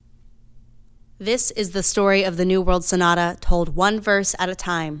This is the story of the New World Sonata told one verse at a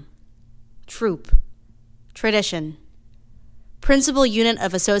time. Troop. Tradition. Principal unit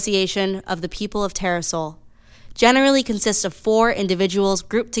of association of the people of Terrasol. Generally consists of 4 individuals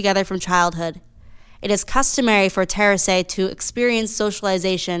grouped together from childhood. It is customary for Terrasay to experience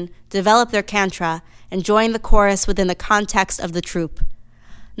socialization, develop their cantra, and join the chorus within the context of the troop.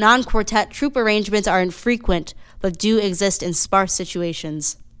 Non-quartet troop arrangements are infrequent, but do exist in sparse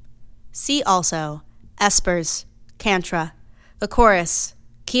situations. See also espers, cantra, the chorus,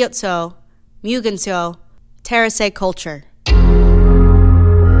 kiotso, mugenso, Terrasay culture.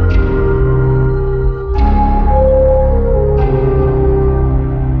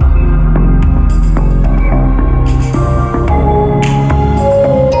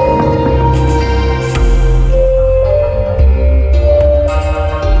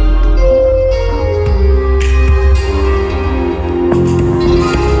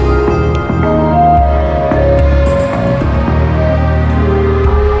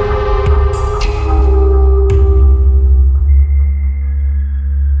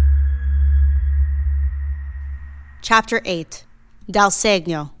 Chapter 8. Dal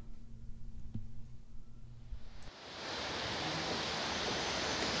Segno.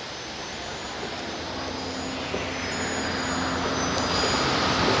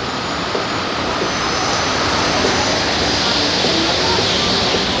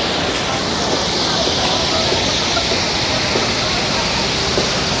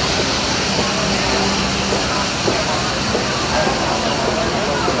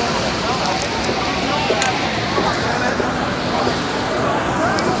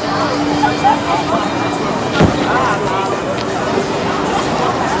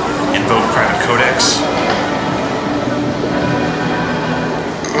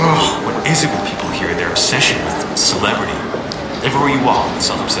 Is it with people here and their obsession with celebrity? Everywhere you walk in the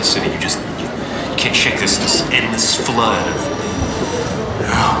self-obsessed city, you can't shake this endless flood of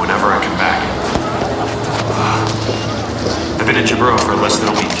whenever I come back. I've been in Jabril for less than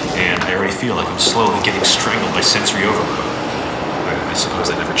a week, and I already feel like I'm slowly getting strangled by sensory overload. I suppose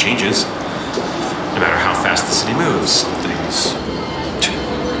that never changes. No matter how fast the city moves, some things...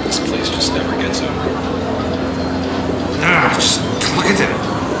 This place just never gets over. Just look at them.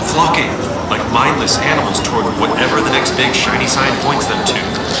 Flocking like mindless animals toward whatever the next big shiny sign points them to.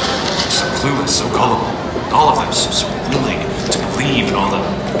 So clueless, so gullible. All of them so willing to believe in all the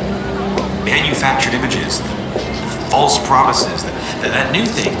manufactured images, the false promises, that new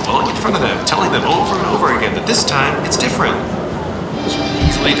thing blowing in front of them, telling them over and over again that this time it's different. So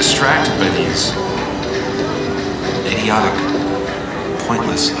easily distracted by these idiotic,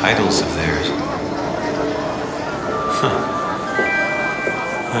 pointless idols of theirs.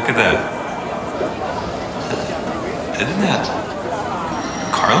 Look at that. Isn't that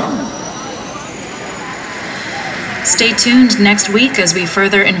Carlin? Stay tuned next week as we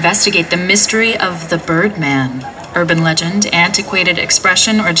further investigate the mystery of the Birdman. Urban legend, antiquated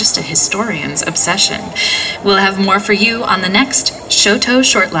expression, or just a historian's obsession. We'll have more for you on the next S1Ch8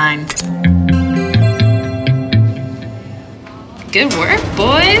 Shortline. Good work,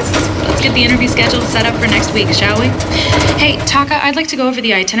 boys. Let's get the interview schedule set up for next week, shall we? Hey, Taka, I'd like to go over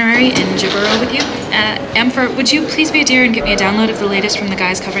the itinerary in Jabril with you. Emfer, would you please be a dear and get me a download of the latest from the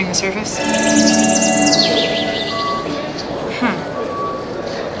guys covering the service?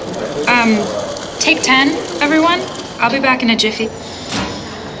 Take 10, everyone. I'll be back in a jiffy.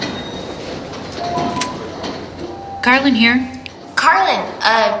 Carlin here. Carlin,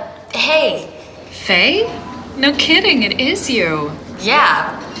 hey. Faye? No kidding, it is you.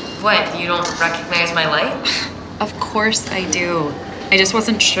 Yeah. What, you don't recognize my light? Of course I do. I just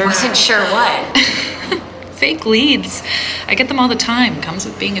wasn't sure. Wasn't sure what? Fake leads. I get them all the time. Comes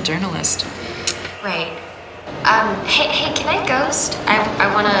with being a journalist. Right. Hey, can I ghost?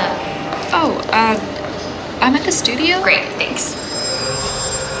 I wanna... I'm at the studio? Great, thanks.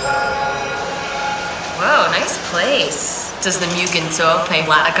 Whoa, nice place. Does the Mugenso pay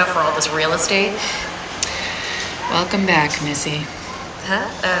Latica for all this real estate? Welcome back, Missy. Huh?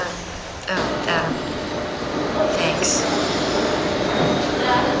 Thanks.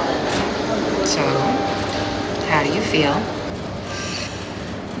 So, how do you feel?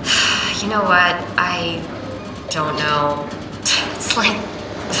 You know what? I don't know. It's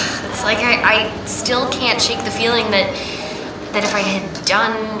like I still can't shake the feeling that if I had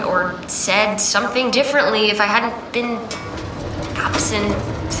done or said something differently, if I hadn't been absent,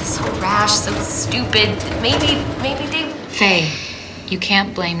 so rash, so stupid, maybe they... Faye, you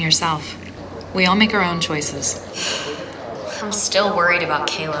can't blame yourself. We all make our own choices. I'm still worried about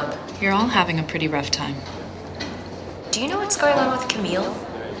Caleb. You're all having a pretty rough time. Do you know what's going on with Camille?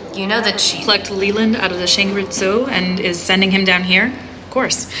 You know that she plucked Leland out of the Shangri-Tzu and is sending him down here? Of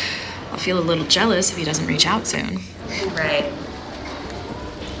course. I'll feel a little jealous if he doesn't reach out soon. Right.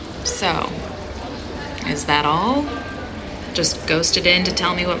 So, is that all? Just ghosted in to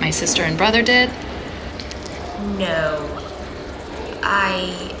tell me what my sister and brother did? No.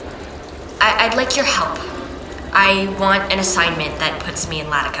 I'd like your help. I want an assignment that puts me in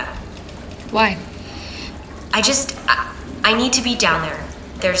Latica. Why? I need to be down there.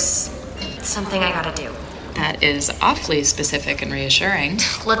 There's something I gotta do. That is awfully specific and reassuring.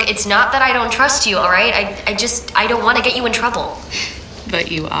 Look, it's not that I don't trust you, all right? I don't want to get you in trouble.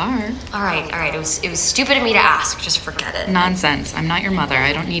 But you are. All right. It was stupid of me to ask. Just forget it. Nonsense. I'm not your mother.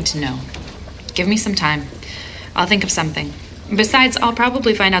 I don't need to know. Give me some time. I'll think of something. Besides, I'll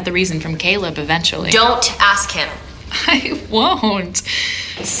probably find out the reason from Caleb eventually. Don't ask him. I won't.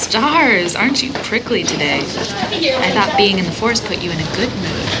 Stars, aren't you prickly today? I thought being in the forest put you in a good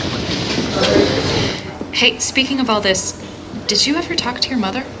mood. Hey, speaking of all this, did you ever talk to your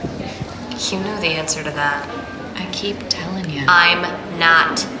mother? You know the answer to that. I keep telling you. I'm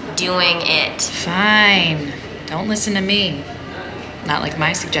not doing it. Fine. Don't listen to me. Not like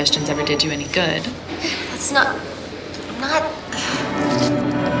my suggestions ever did you any good. That's not...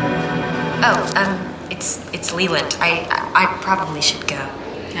 Oh, it's Leland. I probably should go.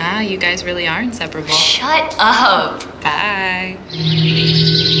 Ah, you guys really are inseparable. Shut up. Bye.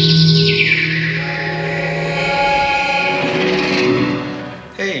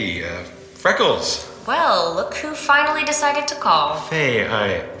 Hey, Freckles. Well, look who finally decided to call.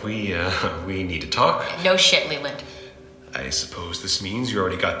 Faye, we need to talk. No shit, Leland. I suppose this means you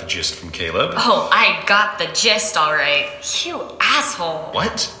already got the gist from Caleb. Oh, I got the gist, all right. You asshole.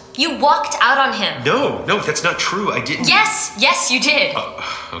 What? You walked out on him. No, that's not true. I didn't. Yes, you did.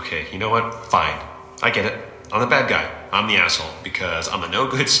 Okay, you know what? Fine. I get it. I'm the bad guy. I'm the asshole. Because I'm a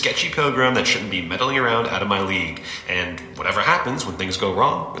no-good, sketchy pilgrim that shouldn't be meddling around out of my league. And whatever happens when things go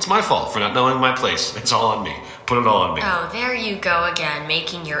wrong, it's my fault for not knowing my place. It's all on me. Put it all on me. Oh, there you go again,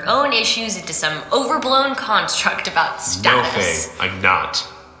 making your own issues into some overblown construct about status. No, Faye, I'm not.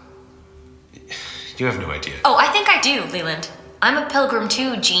 You have no idea. Oh, I think I do, Leland. I'm a pilgrim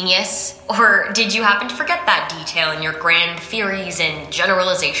too, genius. Or did you happen to forget that detail in your grand theories and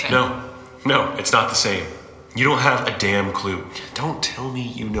generalization? No, it's not the same. You don't have a damn clue. Don't tell me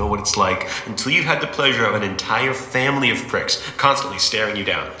you know what it's like until you've had the pleasure of an entire family of pricks constantly staring you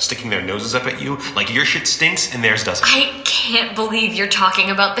down, sticking their noses up at you like your shit stinks and theirs doesn't. I can't believe you're talking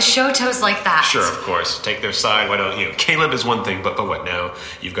about the S1Ch8s like that. Sure, of course. Take their side, why don't you? Caleb is one thing, but what now?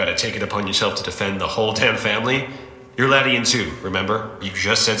 You've got to take it upon yourself to defend the whole damn family? You're Latian too, remember? You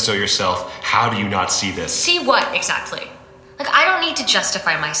just said so yourself. How do you not see this? See what, exactly? Like, I don't need to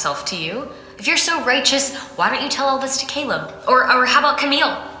justify myself to you. If you're so righteous, why don't you tell all this to Caleb? Or how about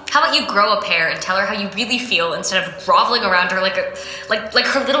Camille? How about you grow a pair and tell her how you really feel instead of groveling around her like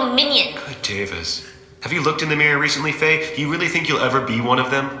her little minion? Good Davis. Have you looked in the mirror recently, Faye? You really think you'll ever be one of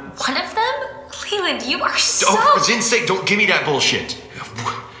them? One of them? Leland, you are so... Oh, for Zin's sake, don't give me that bullshit.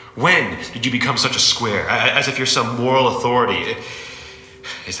 When did you become such a square? As if you're some moral authority.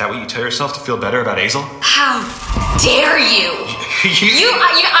 Is that what you tell yourself to feel better about Hazel? How dare you?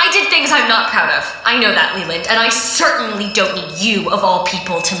 I did things I'm not proud of. I know that, Leland, and I certainly don't need you, of all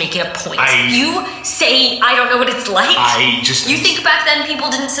people, to make it a point. You say I don't know what it's like? You think back then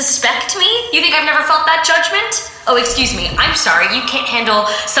people didn't suspect me? You think I've never felt that judgment? Oh, excuse me, I'm sorry, you can't handle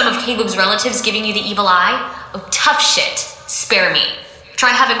some of Caleb's relatives giving you the evil eye? Oh, tough shit. Spare me. Try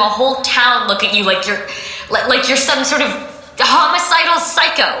having a whole town look at you like you're some sort of homicidal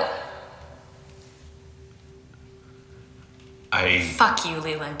psycho. Fuck you,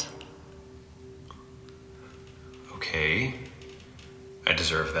 Leland. Okay. I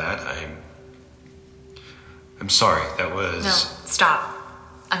deserve that. I'm sorry. That was... No, stop.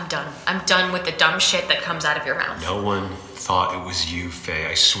 I'm done. I'm done with the dumb shit that comes out of your mouth. No one thought it was you, Faye.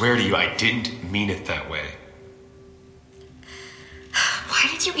 I swear to you, I didn't mean it that way. Why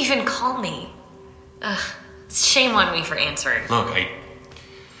did you even call me? Shame on me for answering. Look, I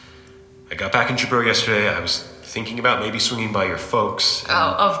got back in Jabro yesterday. I was thinking about maybe swinging by your folks.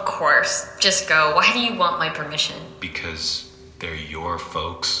 Oh, of course. Just go. Why do you want my permission? Because they're your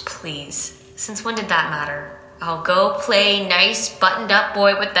folks. Please. Since when did that matter? I'll go play nice, buttoned-up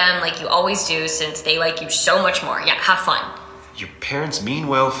boy with them like you always do since they like you so much more. Yeah, have fun. Your parents mean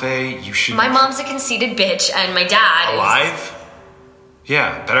well, Faye. You should... My mom's a conceited bitch, and my dad Alive?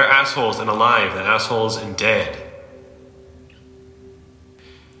 Yeah, better assholes and alive than assholes and dead.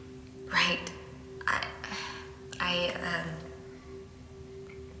 Right.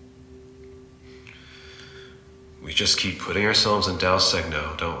 We just keep putting ourselves in Dal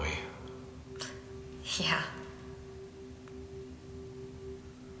Segno, don't we? Yeah.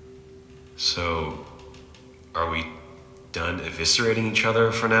 So, are we done eviscerating each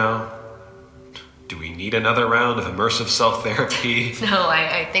other for now? Do we need another round of immersive self-therapy? No,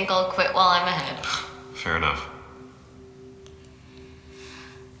 I think I'll quit while I'm ahead. Fair enough.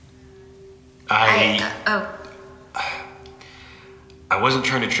 I wasn't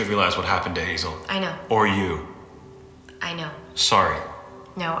trying to trivialize what happened to Hazel. I know. Or you. I know. Sorry.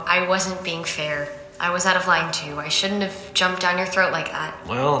 No, I wasn't being fair. I was out of line too. I shouldn't have jumped down your throat like that.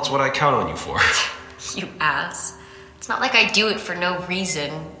 Well, it's what I count on you for. You ass. It's not like I do it for no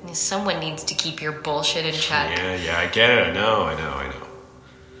reason. Someone needs to keep your bullshit in check. Yeah, I get it. I know.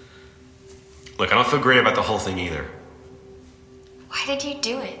 Look, I don't feel great about the whole thing either. Why did you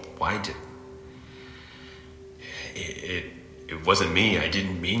do it? It wasn't me. I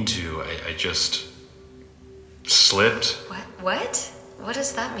didn't mean to. I just slipped. What? What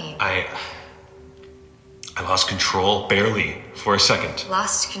does that mean? I lost control, barely, for a second.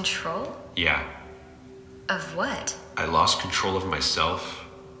 Lost control? Yeah. Of what? I lost control of myself.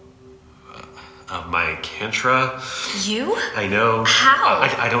 Of my Kantra. You? I know. How?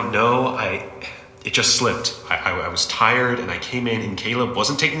 I don't know. It just slipped. I was tired and I came in and Caleb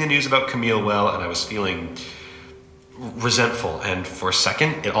wasn't taking the news about Camille well and I was feeling resentful, and for a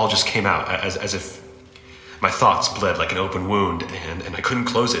second it all just came out as if my thoughts bled like an open wound, and I couldn't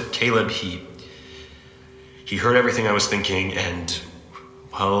close it. Caleb, he heard everything I was thinking, and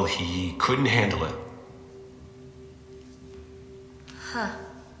well, he couldn't handle it. Huh.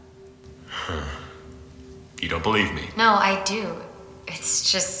 You don't believe me? No, I do.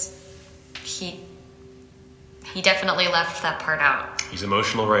 It's just he definitely left that part out. He's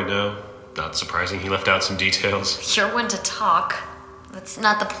emotional right now. Not surprising he left out some details. You're one to talk. That's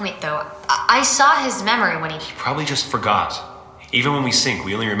not the point, though. I saw his memory when he probably just forgot. Even when we sync,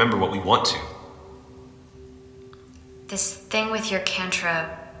 we only remember what we want to. This thing with your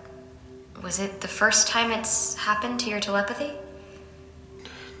Kantra, was it the first time it's happened to your telepathy?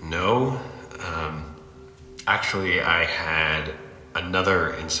 No. Actually, I had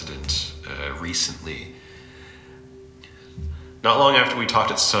another incident recently. Not long after we talked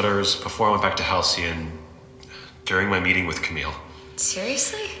at Sutter's, before I went back to Halcyon, during my meeting with Camille.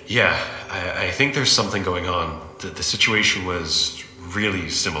 Seriously? Yeah, I think there's something going on. The situation was really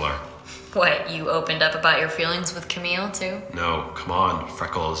similar. What, you opened up about your feelings with Camille, too? No, come on,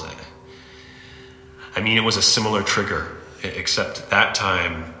 Freckles. I mean, it was a similar trigger, except that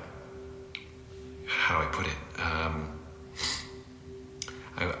time... How do I put it?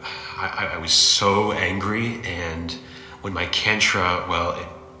 I was so angry, and when my Kantra, well,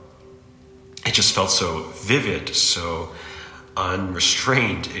 it just felt so vivid, so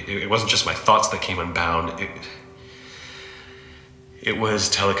unrestrained. It wasn't just my thoughts that came unbound. It was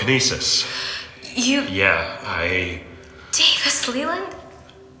telekinesis. Yeah, Davis Leland?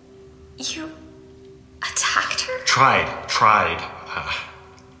 You attacked her? Tried.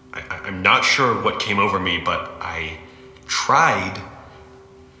 I'm not sure what came over me, but I tried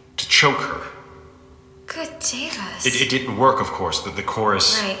to choke her. Good Davis. It didn't work, of course. The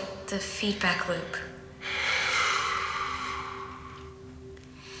chorus... Right, the feedback loop.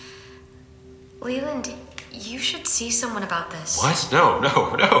 Leland, you should see someone about this. What? No.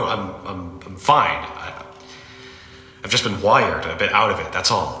 I'm fine. I've just been wired, a bit out of it, that's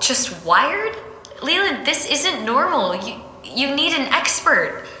all. Just wired? Leland, this isn't normal. You need an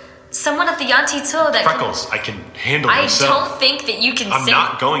expert. Someone at the Yanti Tso that Freckles, I can handle myself. I don't think that you can I'm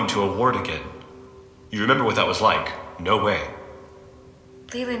not going to a ward again. You remember what that was like. No way.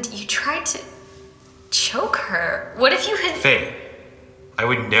 Leland, you tried to choke her. What if you had... Faye, I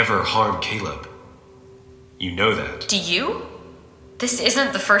would never harm Caleb. You know that. Do you? This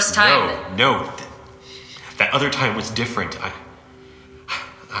isn't the first time. No. That other time was different.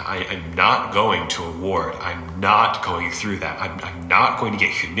 I'm not going to a ward. I'm not going through that. I'm not going to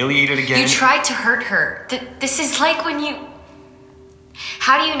get humiliated again. You tried to hurt her. This is like when you...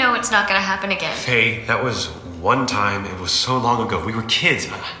 How do you know it's not going to happen again? Faye, that was one time. It was so long ago. We were kids.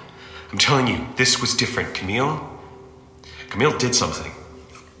 I'm telling you, this was different. Camille did something.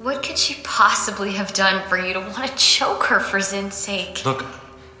 What could she possibly have done for you to want to choke her, for Zin's sake? Look,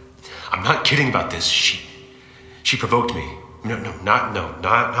 I'm not kidding about this. She provoked me.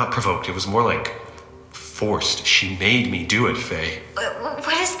 Not provoked. It was more like forced. She made me do it, Faye.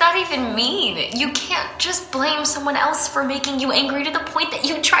 What does that even mean? You can't just blame someone else for making you angry to the point that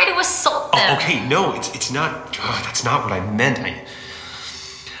you try to assault them. Oh, okay, no, it's not. That's not what I meant.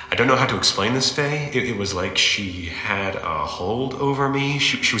 I don't know how to explain this, Faye. It was like she had a hold over me.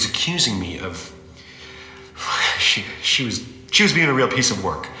 She was accusing me of She was being a real piece of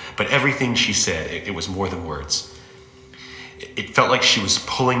work, but everything she said, it was more than words. It felt like she was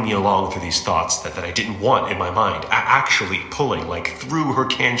pulling me along through these thoughts that I didn't want in my mind. Actually pulling, like through her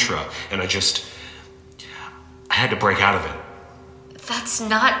cantra, and I had to break out of it. That's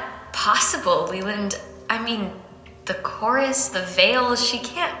not possible, Leland. I mean, the chorus, the veil, she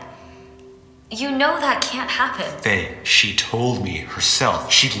can't... You know that can't happen. Faye, she told me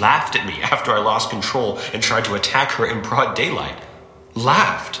herself. She laughed at me after I lost control and tried to attack her in broad daylight.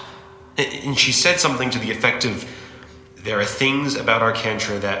 Laughed. And she said something to the effect of, there are things about our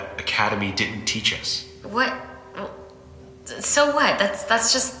cantra that Academy didn't teach us. What? So what?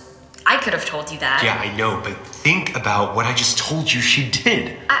 That's just... I could have told you that. Yeah, I know, but think about what I just told you she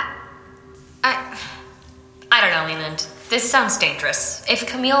did. I don't know, Leland. This sounds dangerous. If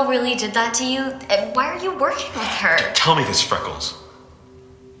Camille really did that to you, why are you working with her? Tell me this, Freckles.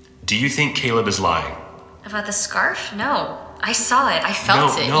 Do you think Caleb is lying? About the scarf? No. I saw it. I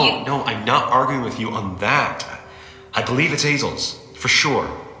felt it. No, I'm not arguing with you on that. I believe it's Hazel's, for sure.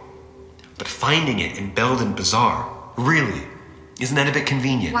 But finding it in Belden Bazaar, really, isn't that a bit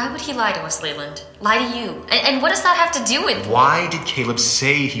convenient? Why would he lie to us, Leland? Lie to you? And what does that have to do with... Why did Caleb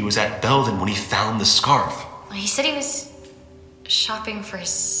say he was at Belden when he found the scarf? He said he was shopping for his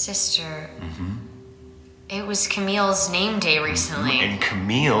sister. Mm-hmm. It was Camille's name day recently. Mm-hmm. And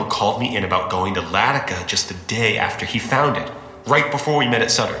Camille called me in about going to Latica just the day after he found it, right before we met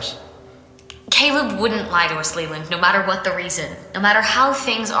at Sutter's. Caleb wouldn't lie to us, Leland, no matter what the reason. No matter how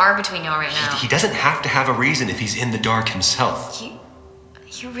things are between y'all right now. He doesn't have to have a reason if he's in the dark himself.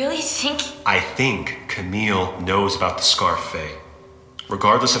 You really think... I think Camille knows about the scarf, Faye.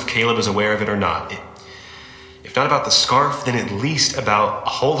 Regardless if Caleb is aware of it or not. If not about the scarf, then at least about a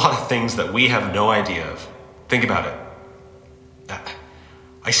whole lot of things that we have no idea of. Think about it.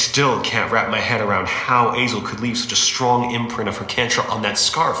 I still can't wrap my head around how Azel could leave such a strong imprint of her cantrip on that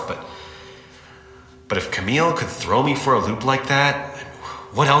scarf, but if Camille could throw me for a loop like that,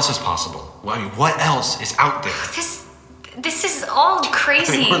 what else is possible? I mean, what else is out there? This is all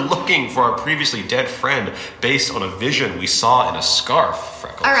crazy. I mean, we're looking for our previously dead friend based on a vision we saw in a scarf,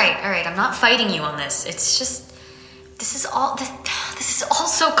 Freckles. All right. I'm not fighting you on this. It's just... This is all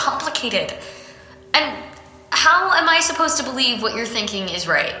so complicated. And how am I supposed to believe what you're thinking is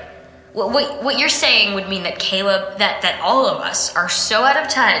right? What you're saying would mean that Caleb, that all of us are so out of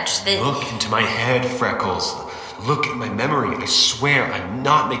touch that... Look into my head, Freckles. Look at my memory. I swear I'm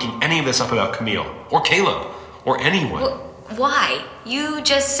not making any of this up about Camille, or Caleb, or anyone. Why? You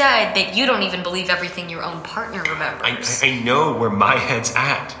just said that you don't even believe everything your own partner remembers. I know where my head's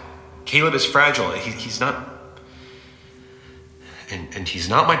at. Caleb is fragile. He's not... And he's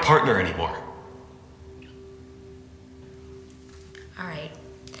not my partner anymore. All right.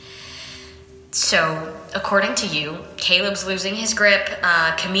 So, according to you, Caleb's losing his grip,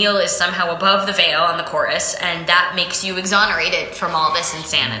 Camille is somehow above the veil on the chorus, and that makes you exonerated from all this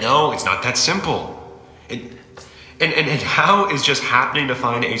insanity. No, it's not that simple. And how is just happening to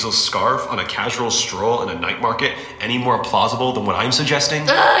find Azel's scarf on a casual stroll in a night market any more plausible than what I'm suggesting?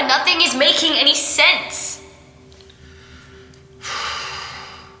 Nothing is making any sense.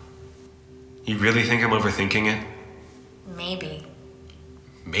 You really think I'm overthinking it? Maybe.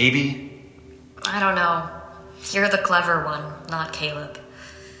 Maybe? I don't know. You're the clever one, not Caleb.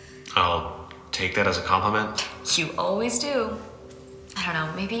 I'll take that as a compliment. You always do. I don't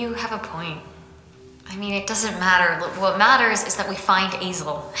know, maybe you have a point. I mean, it doesn't matter. What matters is that we find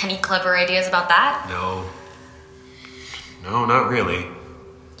Azel. Any clever ideas about that? No, not really.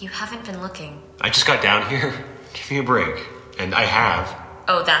 You haven't been looking. I just got down here. Give me a break. And I have.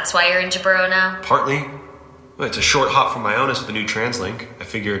 Oh, that's why you're in Jaburo now? Partly. Well, it's a short hop from Ionis with the new TransLink. I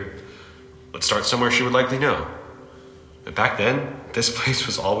figured, let's start somewhere she would likely know. But back then, this place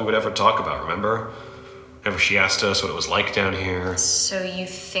was all we would ever talk about, remember? Whenever she asked us what it was like down here. So you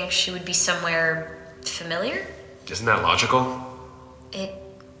think she would be somewhere familiar? Isn't that logical? It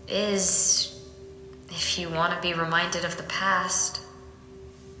is, if you want to be reminded of the past.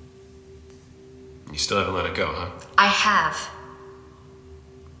 You still haven't let it go, huh? I have.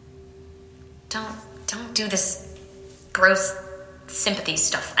 Don't do this gross sympathy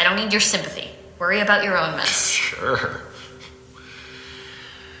stuff. I don't need your sympathy. Worry about your own mess. Sure.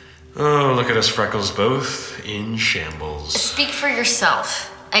 Oh, look at us Freckles, both in shambles. Speak for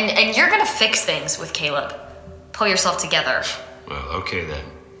yourself. And you're gonna fix things with Caleb. Pull yourself together. Well, okay then.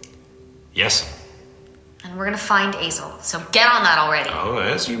 Yes. And we're gonna find Azel, so get on that already. Oh,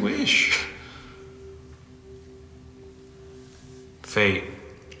 as you wish. Fate.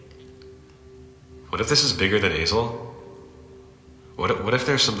 What if this is bigger than Azel? What if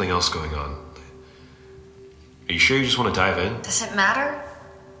there's something else going on? Are you sure you just want to dive in? Does it matter?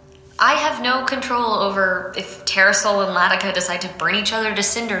 I have no control over if Terrasol and Latica decide to burn each other to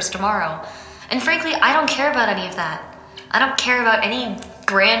cinders tomorrow. And frankly, I don't care about any of that. I don't care about any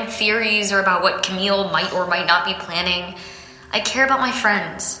grand theories or about what Camille might or might not be planning. I care about my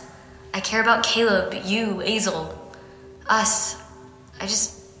friends. I care about Caleb, you, Azel, us. I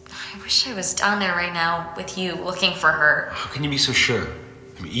wish I was down there right now with you looking for her. How can you be so sure?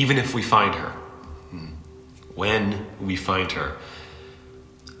 I mean, even if we find her, when we find her,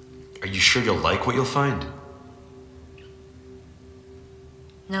 are you sure you'll like what you'll find?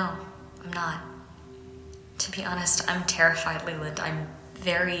 No, I'm not. To be honest, I'm terrified, Leland. I'm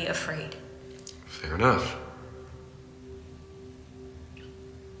very afraid. Fair enough.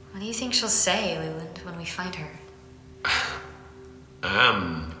 What do you think she'll say, Leland, when we find her?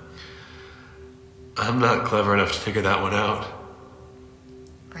 I'm not clever enough to figure that one out.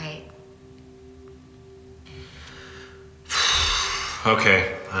 Right.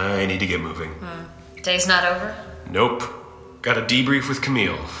 Okay, I need to get moving. Day's not over? Nope. Got a debrief with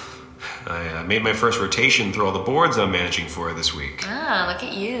Camille. I made my first rotation through all the boards I'm managing for her this week. Ah, look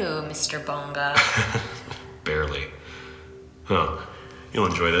at you, Mr. Bonga. Barely. Huh. You'll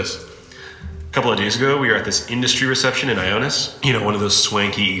enjoy this. A couple of days ago, we were at this industry reception in Ionis. You know, one of those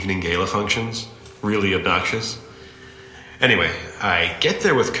swanky evening gala functions. Really obnoxious. Anyway, I get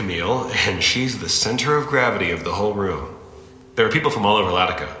there with Camille, and she's the center of gravity of the whole room. There are people from all over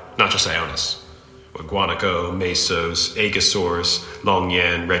Latica, not just Ionis. Guanaco, Mesos, Aegosaurs,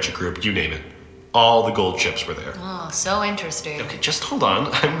 Longyan, Regigroup, you name it. All the gold chips were there. Oh, so interesting. Okay, just hold on.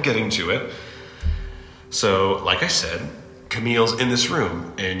 I'm getting to it. So, like I said, Camille's in this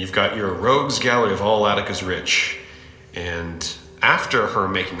room, and you've got your rogues gallery of all Latica's rich. And after her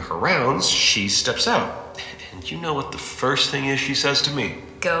making her rounds, she steps out. And you know what the first thing is she says to me?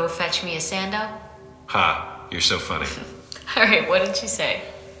 Go fetch me a Sando? Ha, you're so funny. All right, what did she say?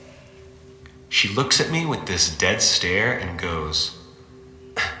 She looks at me with this dead stare and goes,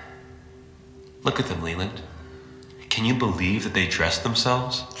 "Look at them, Leland. Can you believe that they dressed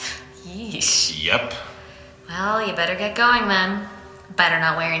themselves?" Yeesh. Yep. Well, you better get going then. Better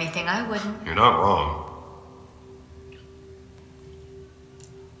not wear anything I wouldn't. You're not wrong.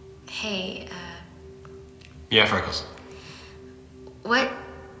 Hey, Yeah, Freckles. What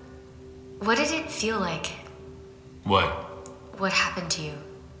did it feel like? What? What happened to you?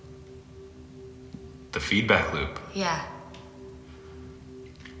 The feedback loop. Yeah.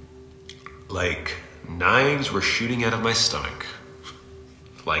 Like knives were shooting out of my stomach.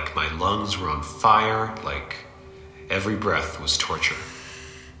 Like my lungs were on fire. Like every breath was torture.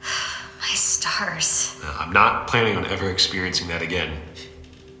 My stars. I'm not planning on ever experiencing that again.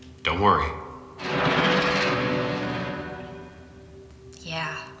 Don't worry.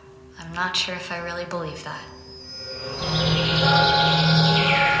 Yeah, I'm not sure if I really believe that.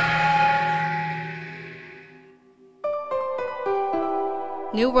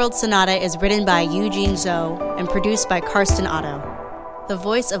 New World Sonata is written by Eugene Zhou and produced by Karsten Otto. The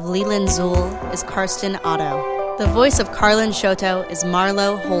voice of Leland Zuhl is Karsten Otto. The voice of S1Ch8 is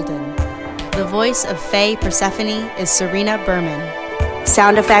Marlo Holden. The voice of Faye Persephone is Serena Berman.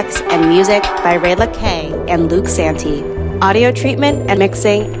 Sound effects and music by Rayla Kay and Luke Santi. Audio treatment and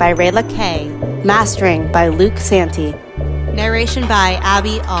mixing by Rayla Kay. Mastering by Luke Santi. Narration by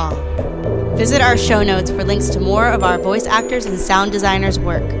Abby Aw. Visit our show notes for links to more of our voice actors and sound designers'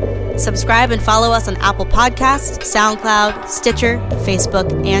 work. Subscribe and follow us on Apple Podcasts, SoundCloud, Stitcher,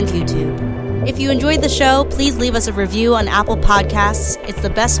 Facebook, and YouTube. If you enjoyed the show, please leave us a review on Apple Podcasts. It's the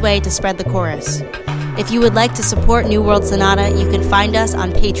best way to spread the chorus. If you would like to support New World Sonata, you can find us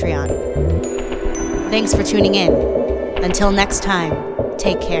on Patreon. Thanks for tuning in. Until next time,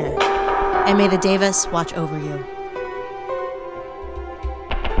 take care. And may the Davis watch over you.